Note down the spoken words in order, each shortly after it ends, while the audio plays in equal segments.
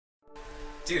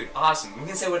Dude, awesome. We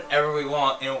can say whatever we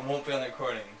want and it won't be on the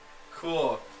recording.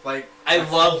 Cool. Like, I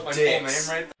love my dicks.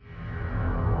 full name right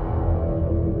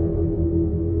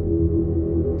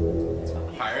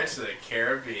there. Pirates of the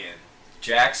Caribbean.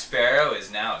 Jack Sparrow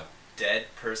is now a dead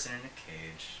person in a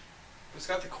cage. He's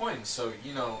got the coins, so,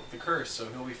 you know, the curse, so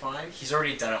he'll be fine. He's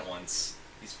already done it once.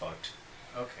 He's fucked.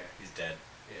 Okay. He's dead.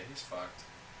 Yeah, he's fucked.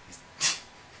 He's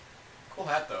Cool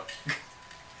hat, though.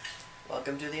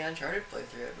 Welcome to the Uncharted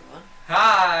playthrough, everyone.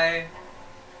 Hi!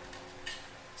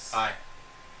 Hi.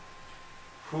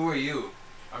 Who are you?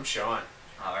 I'm Sean.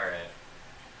 Alright.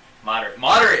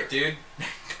 Moderate, dude.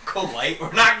 Go light.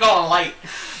 We're not going light.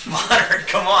 Moderate,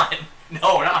 come on.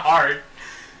 No, not hard.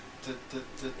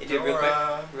 Hey, dude, real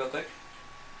quick.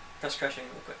 Press crushing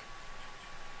real quick.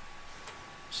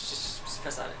 Just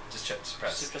press on it. Just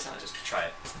press. Just press on it. Just try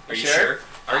it. Are you sure? sure?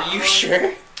 Are you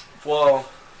sure? Well,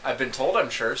 I've been told I'm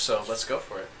sure, so let's go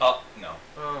for it. Oh, no.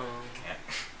 Oh. Can't.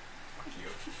 Fuck you.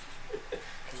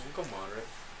 We'll go moderate.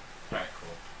 Alright,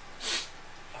 cool.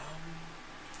 I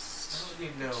don't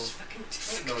need no...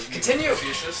 Continue!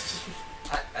 Assist.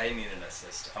 I need an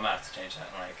assist. I'm gonna have to change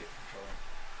that when I get the controller.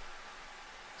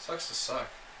 Sucks to suck.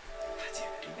 God damn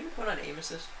it. You can put on aim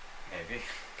assist? Maybe.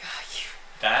 God,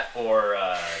 That or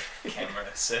camera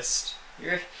assist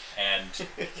you're... and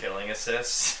killing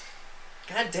assist.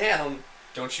 God damn.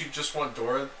 Don't you just want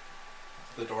the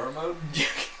Dora mode?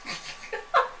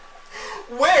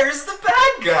 Where's the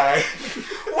bad guy?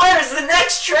 Where's the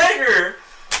next traitor?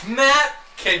 Matt,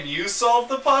 Can you solve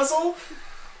the puzzle?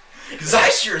 because I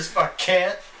sure as fuck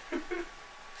can't.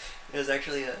 There's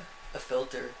actually a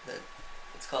filter that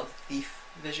it's called Thief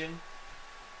Vision,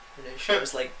 and it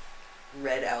shows like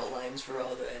red outlines for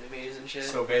all the enemies and shit.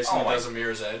 So basically, Oh my- it does a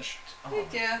mirror's edge. Oh,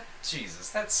 Yeah. Jesus,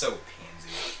 that's so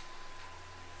pansy.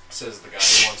 Says the guy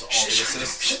who wants all the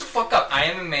assists. Shut the fuck up. I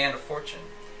am a man of fortune,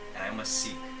 and I must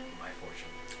seek my fortune.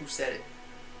 Who said it?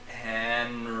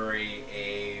 Henry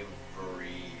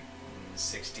Avery,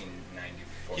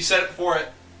 1694. You said it before it.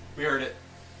 We heard it.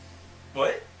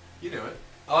 What? You knew it.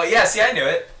 Oh, yeah, see, I knew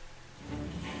it.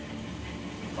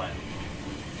 Fine.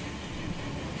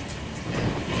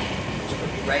 Just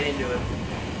put me right into it.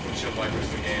 Windshield wipers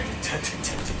the game.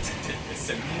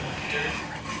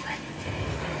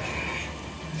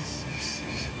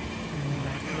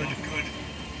 Good.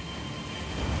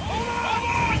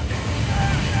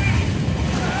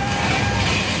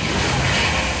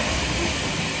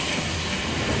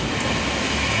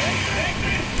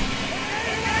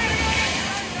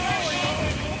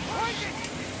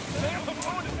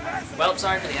 Well,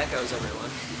 sorry for the echoes, everyone.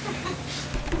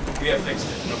 We have fixed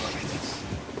it. Don't worry.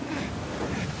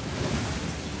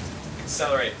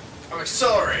 Accelerate. I'm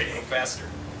accelerating. Go faster.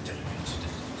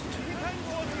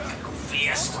 Go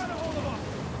fast.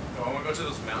 Oh, I want to go to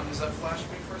those mountains that flashed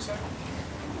me for a second.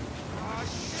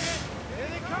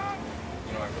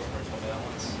 You know, I girlfriend told me that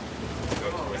once. Go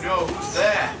Oh towards no, who's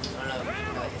that? I don't know.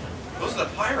 Probably, Those are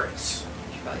the pirates.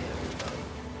 probably,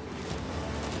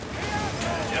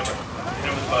 Hit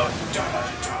him with the boat.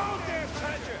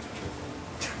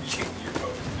 Your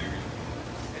boat is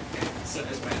bigger. Set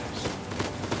his manners.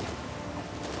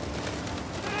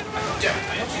 Yeah,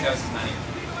 I hope she knows it's not even.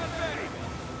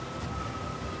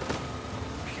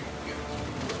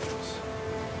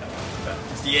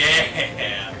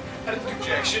 Yeah! I didn't do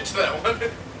jack shit to that one.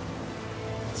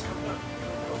 Let's go up.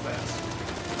 Go fast.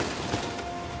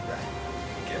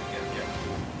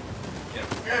 Get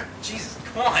him. Jesus,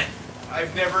 come on!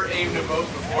 I've never aimed a boat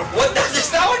before. What?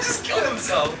 That one just killed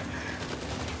himself!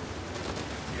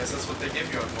 I guess that's what they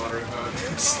give you on moderate mode.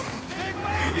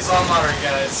 He's on moderate,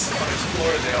 guys. On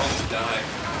Explorer, they all die.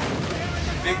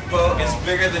 Big boat is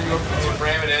bigger than your So boat.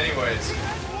 ram it anyways. I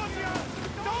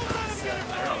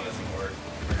don't know, it doesn't work.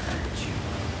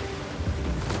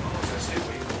 Oh, should I stay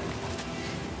away?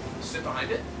 Sit behind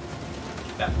it?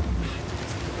 That.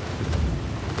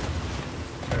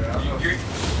 You're...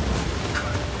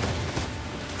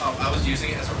 Oh, I was using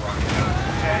it as a rocket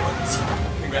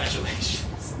gun.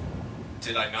 Congratulations.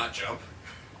 Did I not jump?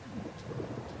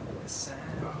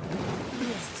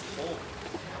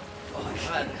 Oh my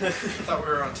god. I thought we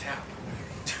were on tap.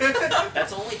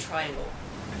 That's only triangle.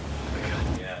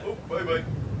 Yeah. Oh, bye bye.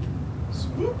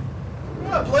 Swoop.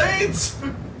 Ah, blades! I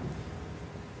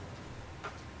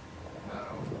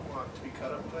don't want to be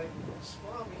cut up by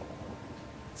Swami.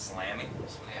 Slammy.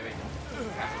 Slammy.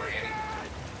 Half granny.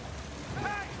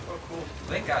 Oh, cool.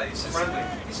 Thank God he's just Friendly.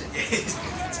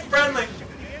 He's friendly.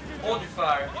 Hold your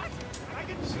fire.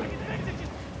 So,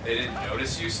 they didn't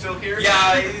notice you still here?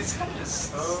 Yeah, he's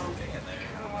just Oh. staying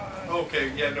there.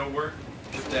 Okay, yeah, no, we're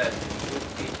dead.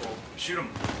 Shoot him.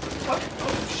 What?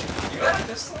 Oh, shit. You got a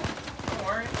pistol? Don't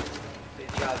worry.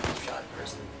 job you shot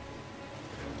person.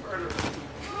 Murder.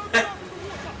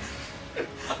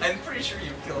 I'm pretty sure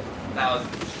you've killed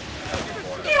thousands of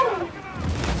people.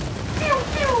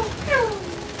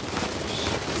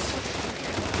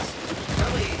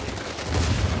 Probably.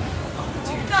 Oh,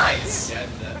 dude, nice! Dead,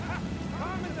 dead.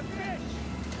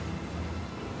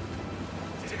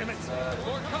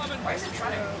 Why is it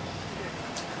trying?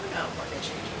 No, why did I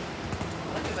change it?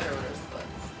 I like it better when there's the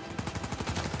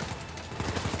buttons.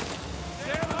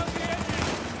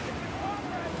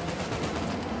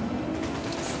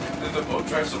 Then the boat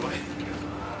drives away.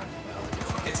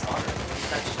 It's harder.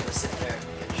 It's not just gonna sit there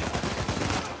and get shot.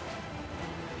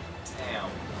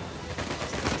 Damn.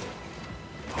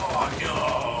 Oh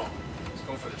no! He's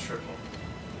going for the triple.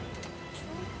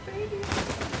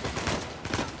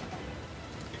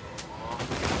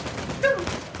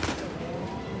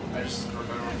 I just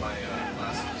remember my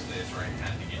last few days where I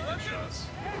had to get headshots.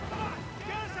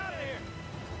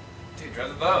 Dude, drive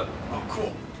the boat. Oh,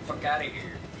 cool. Fuck out of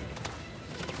here.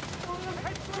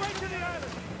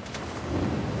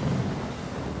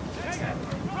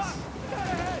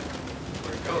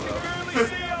 Where'd it go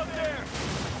though?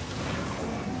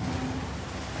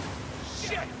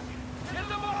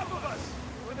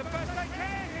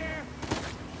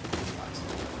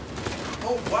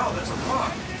 Oh wow, that's a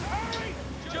rock.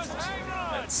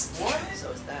 That's What? So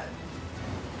is that.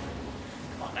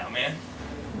 Come on now, man.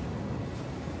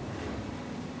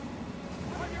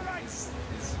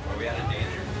 Are we out of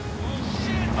danger?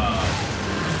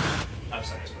 I'm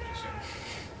sorry, I spoke too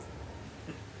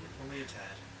soon. Only a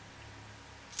tad.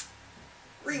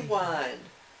 Rewind!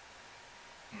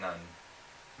 None.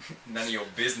 None of your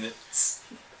business.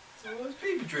 Oh, it's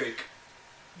Baby Drake.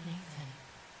 Nathan,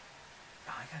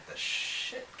 Oh, I got the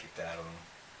shit kicked out of him.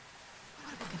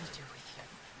 what am I gonna do with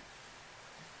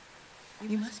you?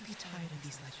 You must be tired of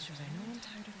these lectures. I know I'm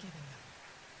tired of giving them.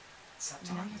 Stop Now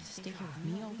you talking. have to stay here with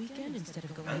me all weekend instead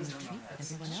of going on the retreat with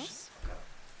everyone else? Fuck up.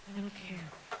 I don't care.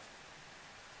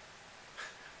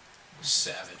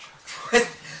 Savage.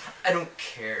 I don't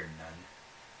care, none.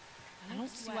 I don't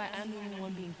see why I'm the only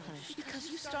one being punished. Because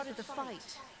you started the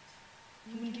fight.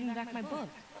 You wouldn't give me back my book.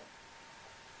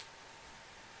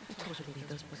 I told you to leave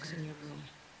those books in your room.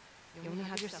 You only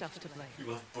have yourself to blame. You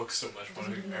love books so much, why You don't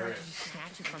you didn't know marry what him? you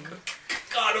snatched it from me.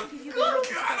 Got him! You were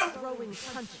throwing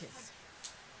punches.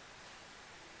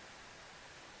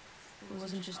 It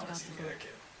wasn't just about the book. kid.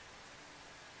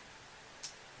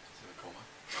 Is it a coma?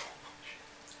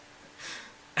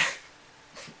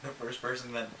 The first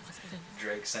person that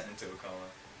Drake sent into a coma.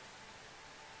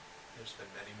 There's been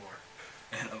many more.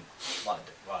 And a lot.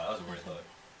 Wow, that was a weird look.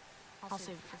 I'll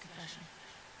save it for confession.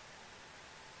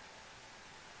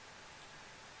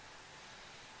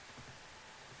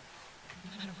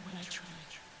 No matter what I try,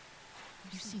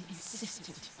 you seem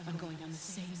insistent on going down the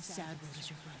same sad road as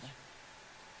your brother.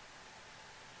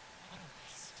 What a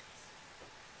waste.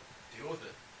 Deal with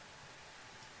it.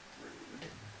 Rude.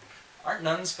 Aren't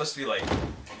nuns supposed to be like,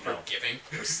 Forgiving?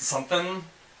 or something?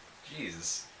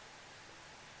 Jeez.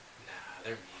 Nah,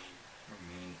 they're mean. We're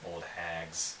mean old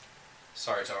hags.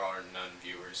 Sorry to our nun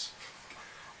viewers.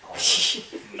 All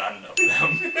of, none of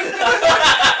them.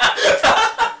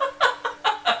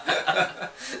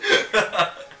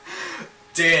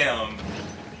 Damn.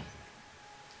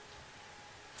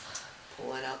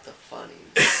 Pulling out the funny.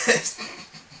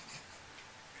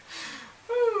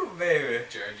 Woo, baby.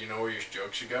 Jared, you know where your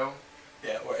joke should go?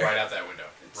 Yeah, where? Right out that window.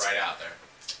 Right out there.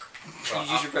 Well,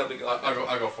 You should probably go.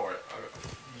 I'll go for it.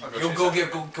 I'll go You'll chase go that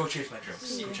get thing. go chase my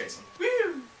jokes. Go chase them.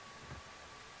 Woo!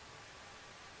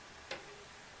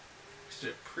 This is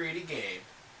a pretty game.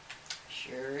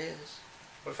 Sure is.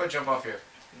 What if I jump off here?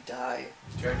 You die.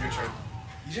 Jared, your turn.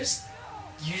 You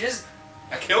just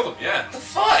I killed him, yeah. the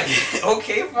fuck?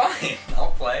 Okay, fine.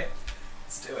 I'll play.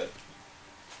 Let's do it.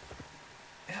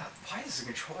 Yeah, why is the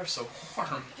controller so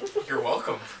warm? You're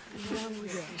welcome.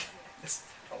 This,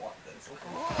 I don't want this.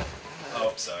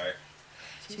 Oh, sorry.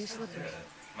 Too slippery.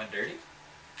 Am I dirty?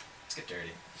 Let's get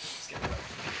dirty. Let's get dirty.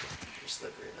 You're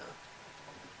slippery now.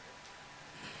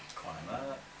 Climb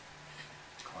up.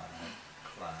 Climb.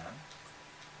 Climb.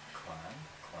 Climb.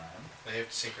 Climb. They have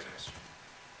to synchronize.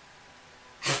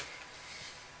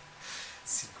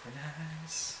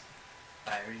 Synchronize. I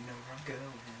already know where I'm going.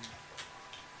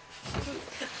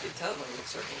 You tell them in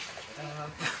circles. Shut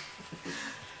up.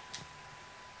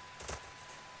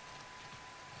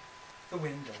 The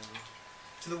window.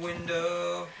 To the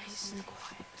window. Nice and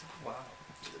quiet. Wow.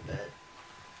 To the bed.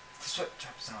 The sweat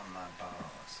drops down my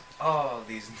balls. Oh,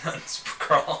 these nuns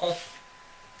crawl.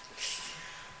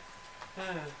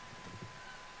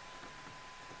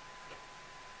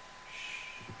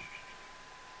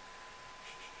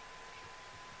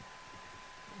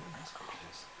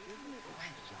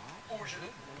 In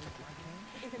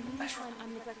the meantime,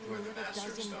 I'm neglecting We're the another master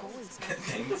of dozen stealth. boys.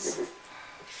 Things.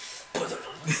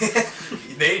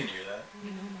 They didn't hear that.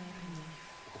 You know my opinion.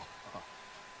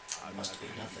 Must be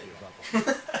nothing.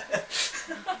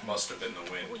 Must have been the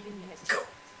wind. What do you mean? Go.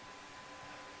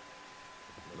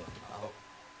 I'll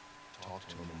talk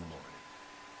to him in the morning.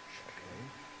 Okay?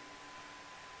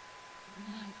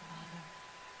 Night, Father.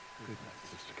 Good night,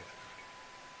 Sister Kaelan.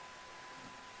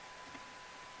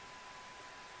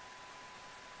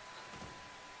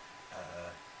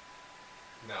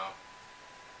 No.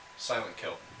 Silent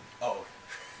kill. Oh.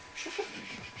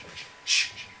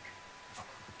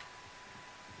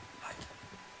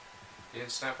 You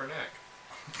didn't snap her neck.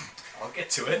 I'll get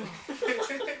to it.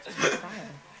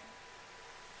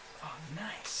 Oh,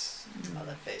 nice. Oh,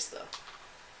 that face though.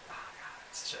 Oh, God,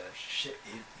 it's such a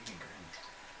shit-eating grin.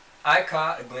 I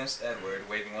caught a glimpse of Edward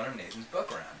waving one of Nathan's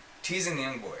book around, teasing the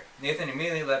young boy. Nathan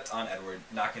immediately leapt on Edward,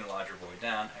 knocking the larger boy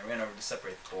down, and ran over to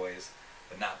separate the boys,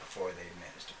 but not before they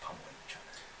managed to pummel each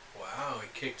other. Wow, he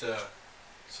kicked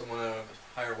someone out of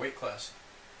a higher weight class.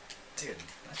 Dude,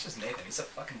 that's just Nathan. He's a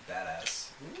fucking badass.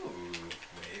 Ooh,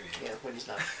 wavy. Yeah, when he's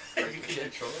not You breaking can shit.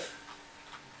 control it.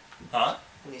 Huh?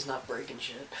 When he's not breaking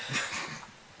shit.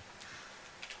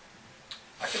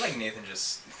 I feel like Nathan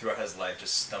just, throughout his life,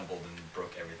 just stumbled and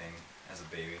broke everything as a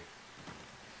baby.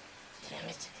 Damn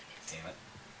it. Damn it.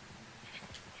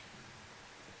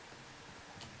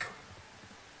 Go.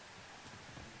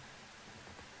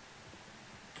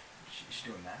 She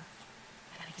doing math?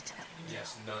 I gotta get to that window.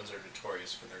 Yes, nuns are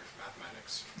notorious for their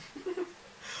mathematics.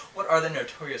 What are they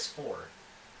notorious for?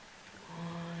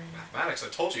 Mathematics, I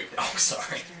told you. Oh,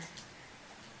 sorry.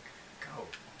 Go.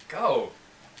 Go.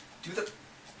 Do the...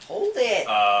 Hold it!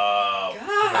 Oh.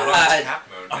 Not on God! tap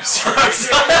mode now. I'm sorry.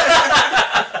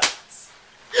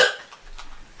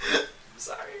 I'm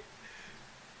sorry.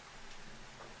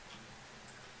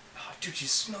 Oh, dude,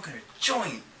 she's smoking a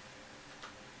joint.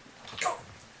 Go.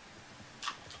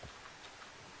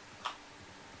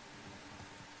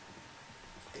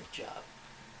 Good job.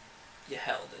 You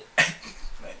held it.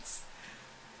 Nice.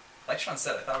 Like Sean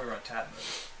said, I thought we were on tap mode.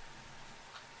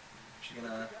 She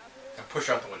gonna... Now push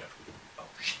her out the window. Oh,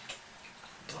 shit.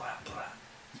 Blow it out, blow it out.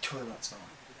 You totally won't smell it.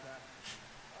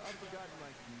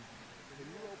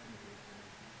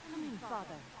 Come in,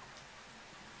 Father.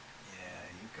 Yeah,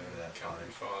 you go to that Come father.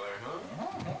 in, father, huh?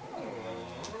 Oh,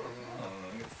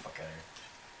 get the fuck out of here.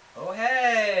 Oh,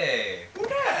 hey! Who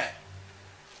that?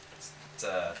 It's,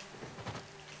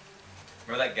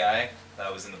 remember that guy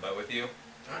that was in the boat with you?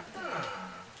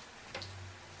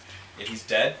 Yeah, he's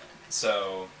dead,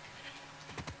 so...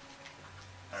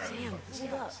 I don't know who the fuck this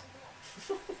Hold guy up. is.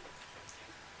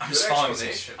 I'm Good just following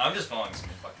explanation. I'm just following some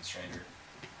fucking stranger.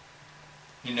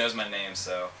 He knows my name,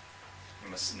 so he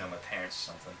must know my parents or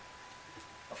something.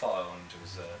 I'll follow him to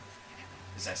his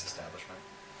nice establishment.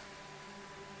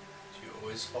 Do you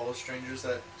always follow strangers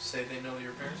that say they know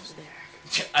your parents?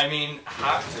 I mean,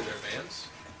 how, To their fans?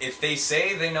 if they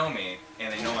say they know me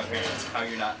and they know my parents, how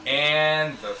you're not?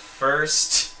 And the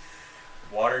first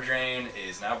water drain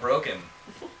is now broken.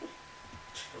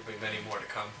 There'll be many more to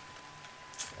come.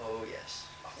 Oh, yes.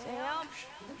 Sam?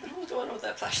 What's going on with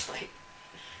that flashlight?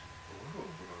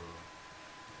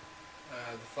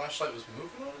 The flashlight was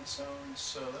moving on its own,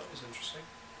 so that was interesting.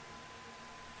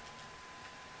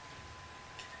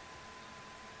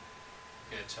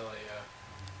 Gonna tell a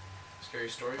scary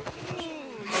story?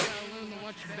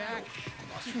 Watch your back.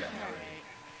 Lost your guy already.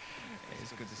 Hey,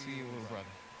 it's good to see you, little brother.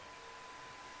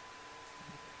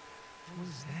 What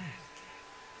was that?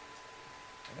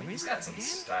 I mean, he's got some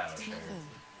stylish hair. Nathan.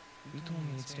 You told me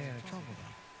you'd stay out of trouble,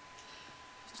 though.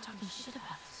 He's talking shit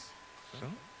about us. So?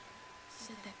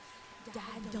 Said that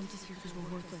Dad dumped us here because we're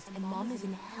worthless, and Mom is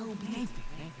in hell because...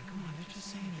 Nathan, come on, they're just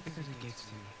saying it because it gets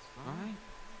to you, alright?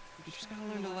 You just gotta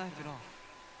learn to laugh it off.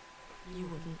 You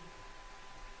wouldn't.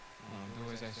 Do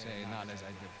as I say, not as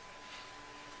I do.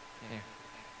 Here,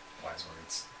 Wise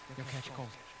words. you'll catch a cold.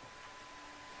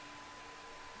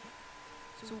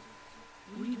 So,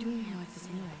 what are you doing here like this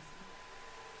anyway?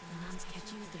 The nuns catch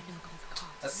you, they're gonna call the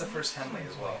cops. That's the first Henley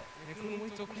as well. I couldn't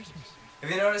wait till Christmas. Have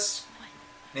you noticed?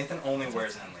 Nathan only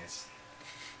wears Henleys.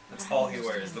 That's all he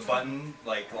wears. The button,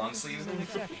 like, long sleeve,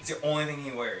 it's the only thing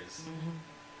he wears.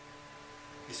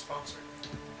 He's sponsored.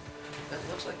 That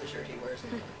looks like the shirt he wears in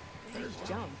the third Nice one.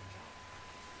 jump.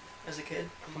 As a kid.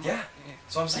 Yeah,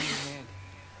 that's what I'm saying. Man,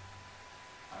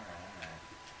 Alright, alright.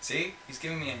 See? He's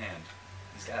giving me a hand.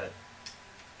 He's got it.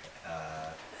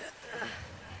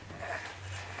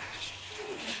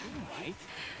 right?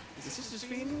 The sister's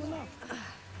feeding you enough. I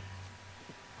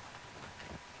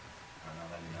don't know,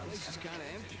 that The nun's place is kinda kinda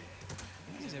empty.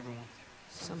 Where's everyone?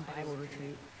 Some Bible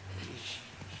retreat.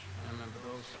 I remember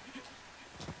those.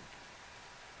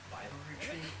 Bible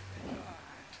retreat?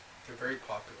 They're very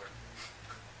popular.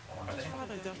 Are they?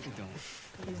 Father Duffy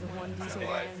don't. He's the one decent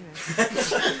Why? guy in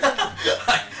there.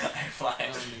 I'm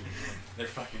fine. They're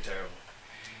fucking terrible.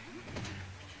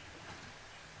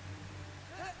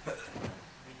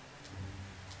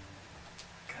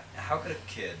 God, how could a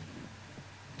kid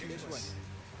do This way. this?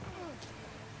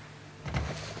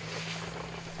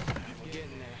 We're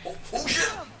getting there. Oh shit!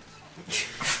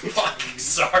 Fuck,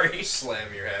 sorry.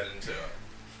 Slam your head into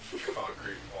a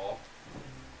concrete wall.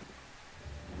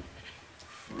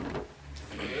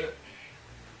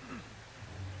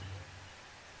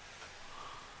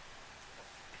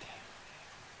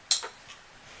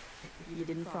 You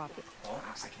didn't prop it. Well,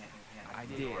 I can't. I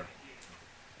open the did. door.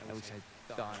 At least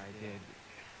I thought I did.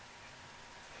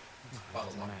 Bottle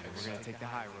Doesn't matter. We're gonna take the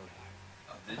high road.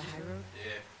 Oh, did The you? high road?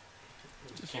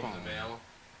 Yeah. Just Came in follow the me. mail.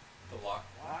 The lock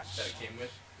that it came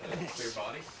with. That had a clear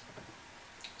body.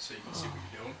 So you can see what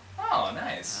you're doing. Oh,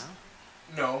 nice. Huh?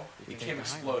 No, We it take came the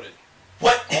high exploded.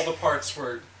 What? All the parts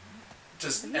were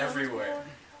just everywhere.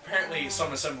 Apparently,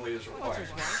 some assembly is required.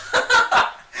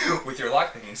 With your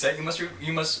lockpicking set,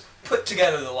 you must put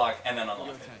together the lock and then unlock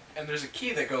it. And there's a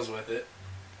key that goes with it.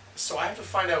 So I have to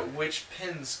find out which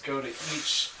pins go to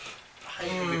each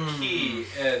height of the key,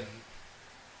 and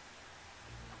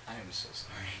I am so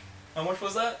sorry. How much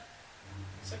was that?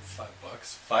 it's like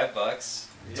 $5. $5.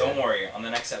 Yeah. Don't worry. On the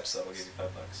next episode, we'll give you $5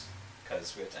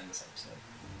 because we have to end this episode.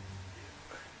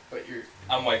 But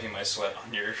I'm wiping my sweat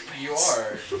on your. you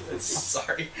are. It's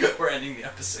sorry. We're ending the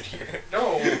episode here.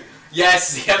 No,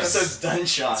 Yes, the episode's done,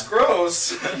 Sean. it's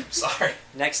gross. I'm sorry.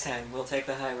 Next time, we'll take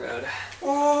the high road.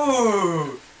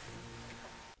 Ooh.